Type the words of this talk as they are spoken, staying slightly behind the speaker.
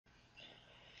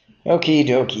Okie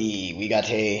dokie, we got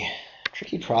a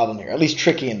tricky problem here, at least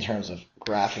tricky in terms of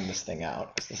graphing this thing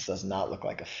out, because this does not look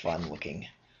like a fun looking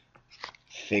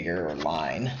figure or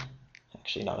line.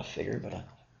 Actually not a figure, but a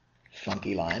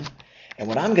funky line. And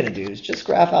what I'm going to do is just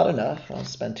graph out enough. I don't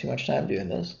spend too much time doing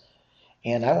this.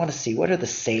 And I want to see what are the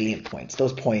salient points,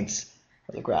 those points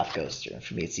where the graph goes through. And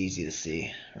for me, it's easy to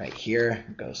see. Right here,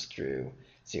 it goes through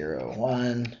 0,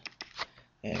 1,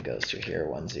 and it goes through here,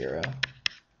 1, 0.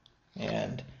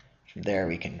 And from there,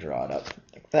 we can draw it up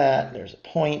like that. There's a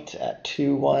point at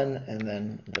 2, 1, and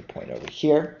then the point over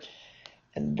here.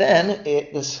 And then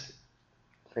this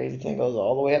crazy thing goes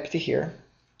all the way up to here,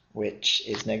 which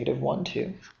is -1,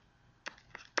 2.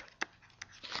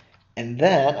 And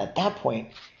then at that point,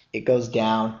 it goes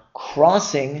down,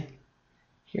 crossing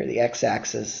here the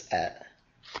x-axis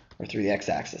through the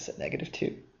x-axis at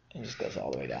 -2, and just goes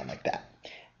all the way down like that.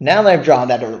 Now that I've drawn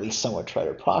that, or at least somewhat try to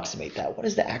approximate that, what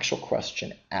is the actual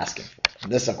question asking for?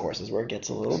 And this, of course, is where it gets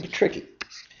a little bit tricky.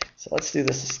 So let's do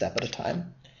this a step at a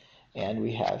time. And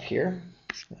we have here,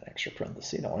 an extra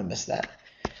parenthesis, don't want to miss that.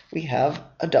 We have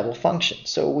a double function.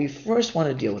 So we first want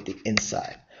to deal with the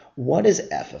inside. What is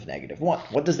f of -1?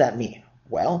 What does that mean?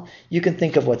 Well, you can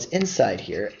think of what's inside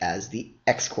here as the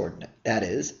x-coordinate. That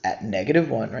is, at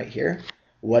 -1 right here,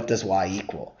 what does y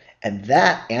equal? And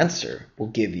that answer will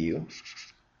give you,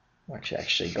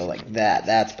 actually go like that,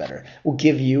 that's better, will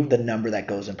give you the number that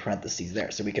goes in parentheses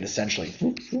there. So we could essentially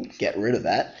get rid of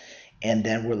that, and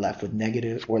then we're left with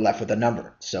a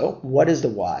number. So what is the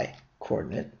y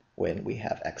coordinate when we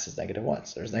have x is -1?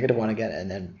 So there's -1 again,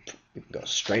 and then we can go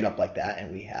straight up like that,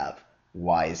 and we have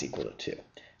y is equal to 2.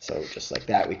 So just like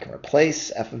that, we can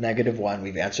replace f of -1.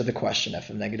 We've answered the question. F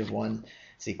of -1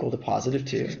 is equal to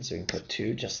 +2. So we can put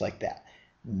 2 just like that.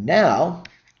 Now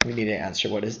we need to answer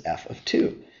what is f of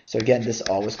 2. So again, this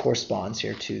always corresponds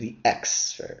here to the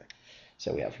x.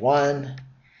 So we have 1,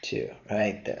 2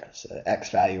 right there. So the x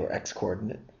value or x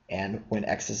coordinate. And when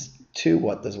x is 2,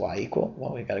 what does y equal?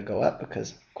 Well, we got to go up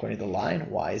because according to the line,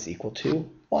 y is equal to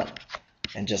 1.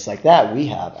 And just like that, we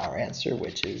have our answer,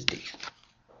 which is D.